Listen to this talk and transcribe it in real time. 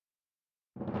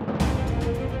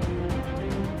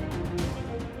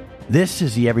This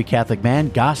is the Every Catholic Man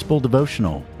Gospel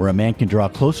Devotional, where a man can draw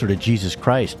closer to Jesus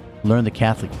Christ, learn the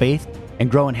Catholic faith,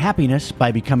 and grow in happiness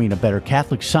by becoming a better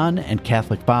Catholic son and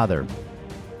Catholic father.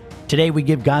 Today we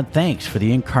give God thanks for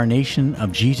the Incarnation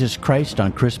of Jesus Christ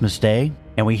on Christmas Day,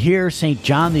 and we hear St.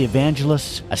 John the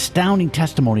Evangelist's astounding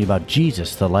testimony about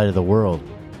Jesus, the light of the world.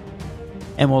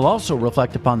 And we'll also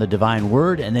reflect upon the divine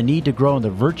word and the need to grow in the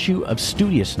virtue of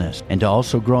studiousness, and to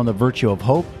also grow in the virtue of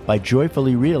hope by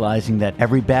joyfully realizing that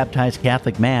every baptized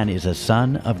Catholic man is a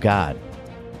son of God.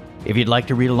 If you'd like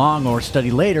to read along or study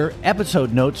later,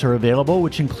 episode notes are available,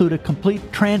 which include a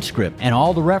complete transcript and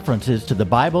all the references to the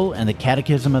Bible and the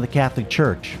Catechism of the Catholic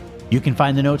Church. You can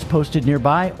find the notes posted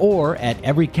nearby or at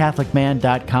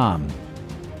everycatholicman.com.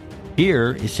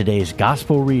 Here is today's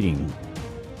Gospel reading.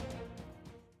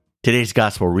 Today's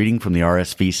Gospel reading from the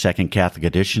RSV Second Catholic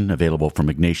Edition, available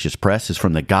from Ignatius Press, is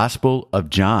from the Gospel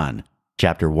of John,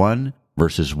 chapter 1,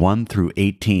 verses 1 through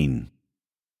 18.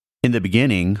 In the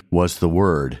beginning was the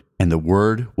Word, and the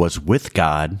Word was with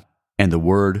God, and the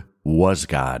Word was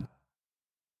God.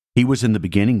 He was in the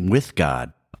beginning with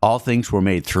God. All things were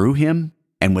made through him,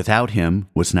 and without him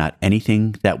was not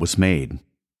anything that was made.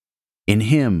 In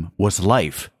him was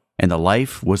life, and the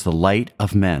life was the light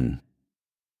of men.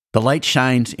 The light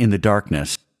shines in the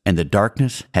darkness, and the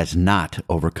darkness has not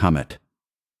overcome it.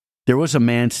 There was a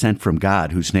man sent from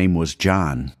God whose name was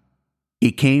John.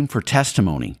 He came for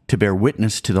testimony, to bear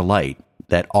witness to the light,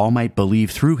 that all might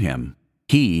believe through him.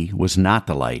 He was not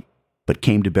the light, but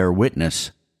came to bear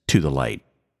witness to the light.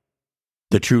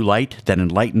 The true light that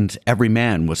enlightens every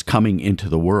man was coming into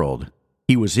the world.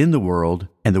 He was in the world,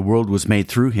 and the world was made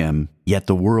through him, yet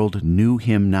the world knew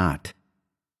him not.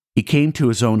 He came to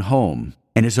his own home,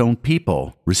 and his own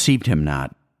people received him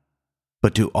not.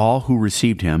 But to all who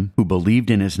received him, who believed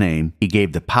in his name, he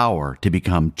gave the power to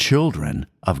become children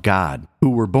of God,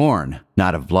 who were born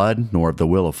not of blood, nor of the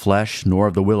will of flesh, nor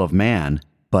of the will of man,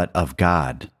 but of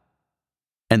God.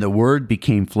 And the Word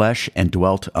became flesh and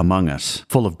dwelt among us,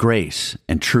 full of grace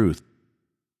and truth.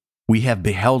 We have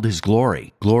beheld his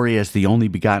glory, glory as the only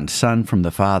begotten Son from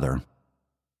the Father.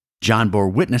 John bore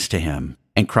witness to him,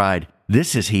 and cried,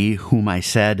 "This is he whom I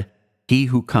said, He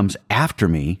who comes after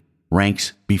me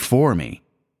ranks before me,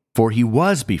 for he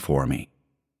was before me.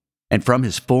 And from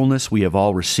his fullness we have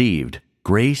all received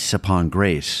grace upon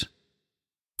grace.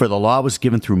 For the law was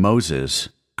given through Moses,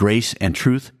 grace and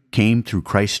truth came through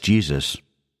Christ Jesus.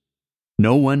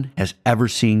 No one has ever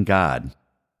seen God.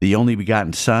 The only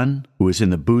begotten Son, who is in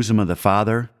the bosom of the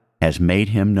Father, has made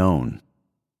him known."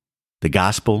 The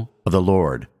Gospel of the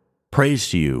Lord. Praise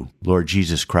to you, Lord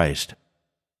Jesus Christ.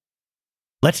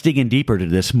 Let's dig in deeper to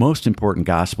this most important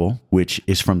gospel, which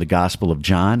is from the Gospel of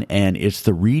John, and it's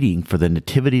the reading for the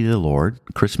Nativity of the Lord,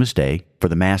 Christmas Day, for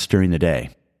the Mass during the day.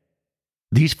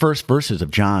 These first verses of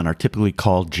John are typically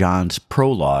called John's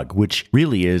prologue, which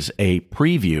really is a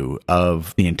preview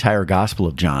of the entire Gospel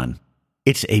of John.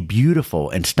 It's a beautiful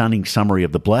and stunning summary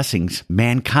of the blessings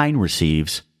mankind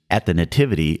receives at the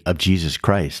Nativity of Jesus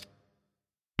Christ.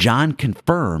 John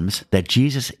confirms that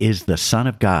Jesus is the Son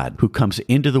of God who comes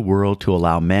into the world to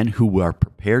allow men who are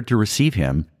prepared to receive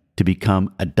him to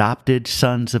become adopted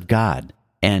sons of God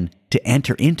and to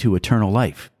enter into eternal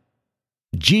life.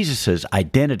 Jesus'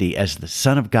 identity as the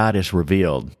Son of God is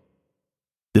revealed.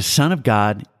 The Son of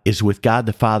God is with God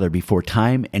the Father before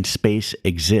time and space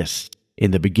exists, in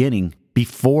the beginning,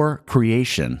 before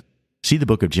creation. See the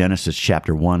book of Genesis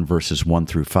chapter 1, verses 1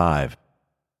 through 5.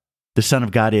 The Son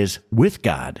of God is with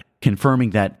God, confirming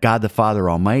that God the Father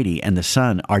Almighty and the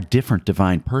Son are different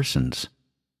divine persons.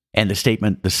 And the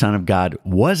statement, the Son of God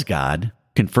was God,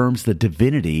 confirms the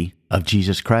divinity of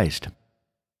Jesus Christ.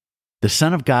 The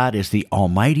Son of God is the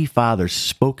Almighty Father's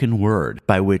spoken word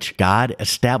by which God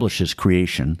establishes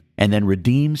creation and then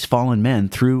redeems fallen men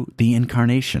through the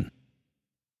Incarnation.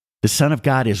 The Son of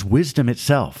God is wisdom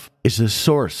itself, is the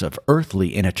source of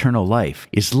earthly and eternal life,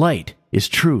 is light, is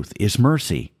truth, is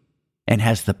mercy, and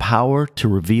has the power to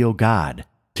reveal God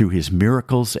through his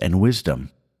miracles and wisdom.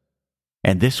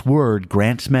 And this word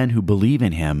grants men who believe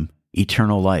in him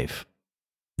eternal life.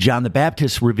 John the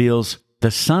Baptist reveals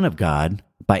the Son of God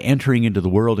by entering into the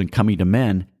world and coming to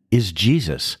men is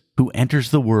Jesus, who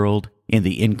enters the world in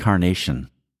the Incarnation.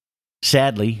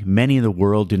 Sadly, many in the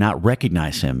world do not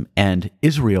recognize him, and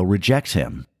Israel rejects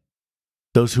him.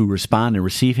 Those who respond and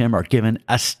receive him are given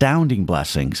astounding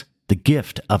blessings, the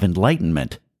gift of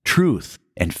enlightenment, truth,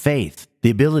 and faith, the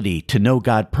ability to know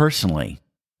God personally,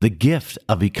 the gift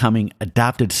of becoming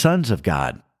adopted sons of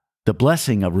God, the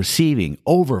blessing of receiving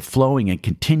overflowing and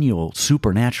continual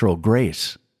supernatural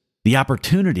grace, the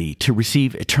opportunity to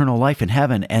receive eternal life in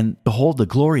heaven and behold the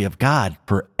glory of God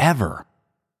forever.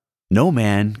 No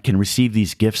man can receive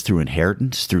these gifts through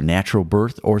inheritance, through natural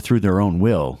birth, or through their own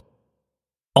will.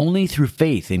 Only through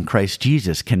faith in Christ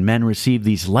Jesus can men receive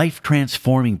these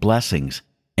life-transforming blessings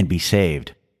and be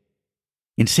saved.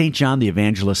 In St. John the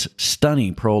Evangelist's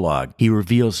stunning prologue, he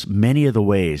reveals many of the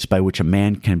ways by which a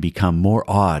man can become more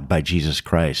awed by Jesus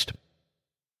Christ.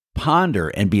 Ponder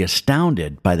and be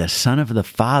astounded by the Son of the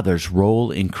Father's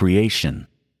role in creation.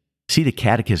 See the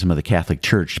Catechism of the Catholic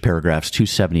Church, paragraphs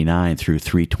 279 through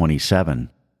 327.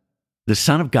 The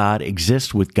Son of God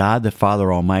exists with God the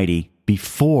Father Almighty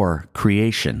before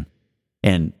creation,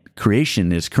 and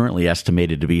creation is currently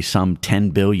estimated to be some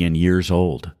 10 billion years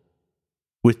old.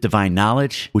 With divine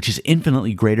knowledge, which is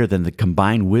infinitely greater than the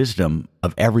combined wisdom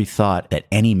of every thought that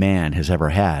any man has ever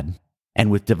had,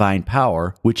 and with divine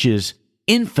power, which is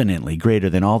infinitely greater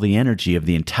than all the energy of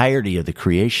the entirety of the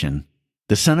creation,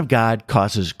 the Son of God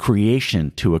causes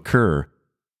creation to occur.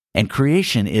 And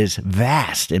creation is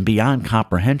vast and beyond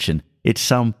comprehension. It's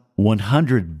some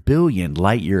 100 billion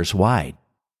light years wide.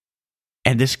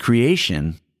 And this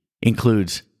creation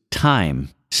includes time,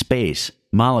 space,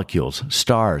 molecules,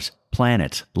 stars,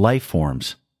 planets, life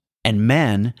forms, and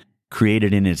men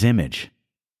created in His image.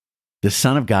 The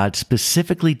Son of God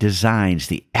specifically designs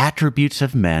the attributes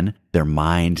of men, their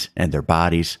minds and their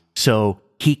bodies, so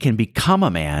He can become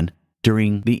a man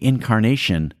during the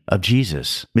Incarnation of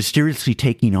Jesus, mysteriously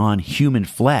taking on human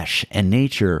flesh and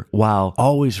nature while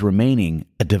always remaining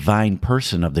a divine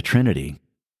person of the Trinity.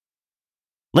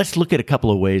 Let's look at a couple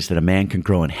of ways that a man can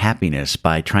grow in happiness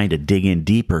by trying to dig in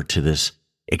deeper to this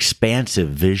expansive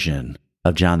vision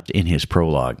of John in his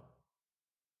prologue.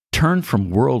 Turn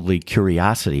from worldly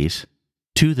curiosities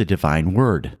to the divine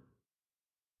word.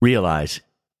 Realize,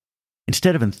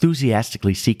 instead of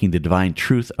enthusiastically seeking the divine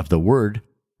truth of the word,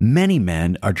 many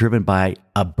men are driven by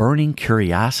a burning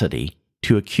curiosity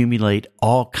to accumulate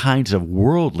all kinds of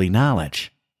worldly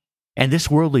knowledge. And this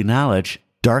worldly knowledge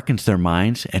darkens their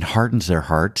minds and hardens their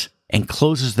hearts and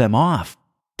closes them off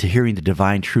to hearing the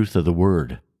divine truth of the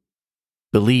word.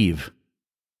 Believe.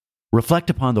 Reflect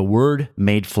upon the Word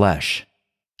made flesh.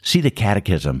 See the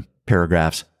Catechism,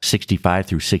 paragraphs 65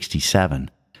 through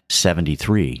 67,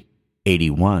 73,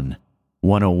 81,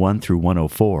 101 through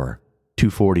 104,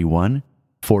 241,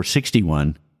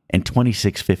 461, and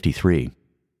 2653.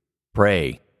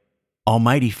 Pray.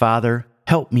 Almighty Father,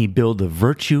 help me build the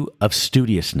virtue of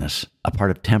studiousness, a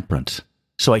part of temperance,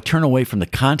 so I turn away from the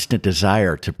constant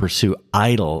desire to pursue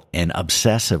idle and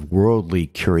obsessive worldly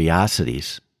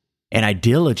curiosities, and I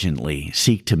diligently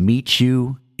seek to meet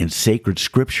you in sacred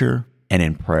scripture and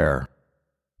in prayer.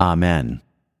 Amen.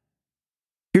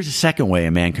 Here's a second way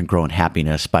a man can grow in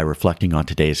happiness by reflecting on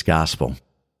today's gospel.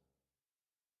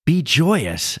 Be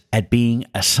joyous at being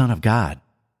a son of God.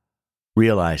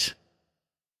 Realize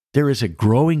there is a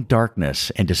growing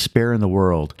darkness and despair in the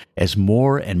world as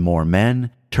more and more men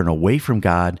turn away from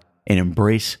God and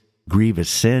embrace grievous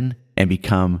sin and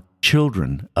become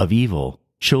children of evil,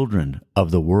 children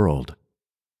of the world.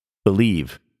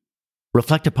 Believe.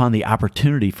 Reflect upon the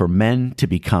opportunity for men to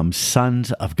become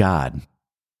sons of God.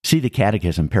 See the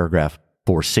Catechism, paragraph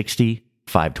 460,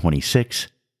 526,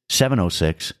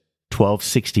 706,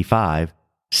 1265,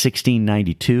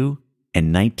 1692,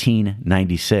 and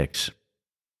 1996.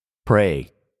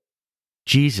 Pray.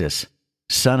 Jesus,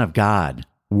 Son of God,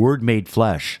 Word made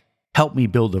flesh, help me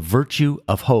build the virtue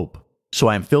of hope, so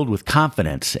I am filled with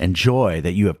confidence and joy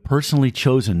that you have personally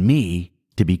chosen me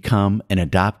to become an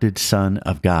adopted son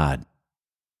of God.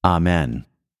 Amen.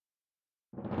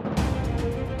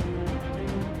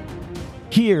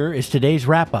 Here is today's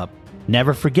wrap-up.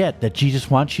 Never forget that Jesus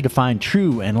wants you to find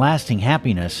true and lasting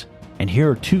happiness, and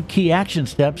here are 2 key action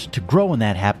steps to grow in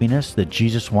that happiness that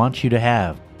Jesus wants you to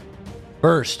have.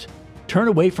 First, turn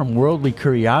away from worldly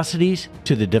curiosities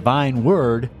to the divine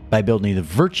word by building the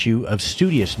virtue of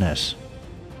studiousness.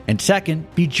 And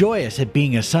second, be joyous at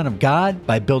being a son of God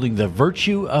by building the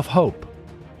virtue of hope.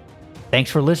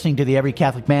 Thanks for listening to the Every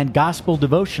Catholic Man Gospel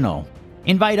Devotional.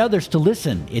 Invite others to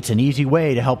listen. It's an easy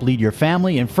way to help lead your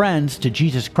family and friends to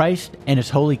Jesus Christ and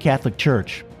His Holy Catholic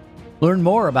Church. Learn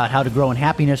more about how to grow in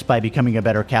happiness by becoming a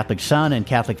better Catholic son and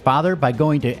Catholic father by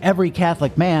going to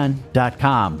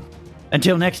everycatholicman.com.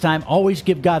 Until next time, always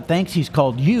give God thanks He's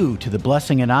called you to the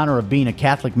blessing and honor of being a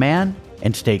Catholic man,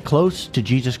 and stay close to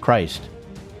Jesus Christ.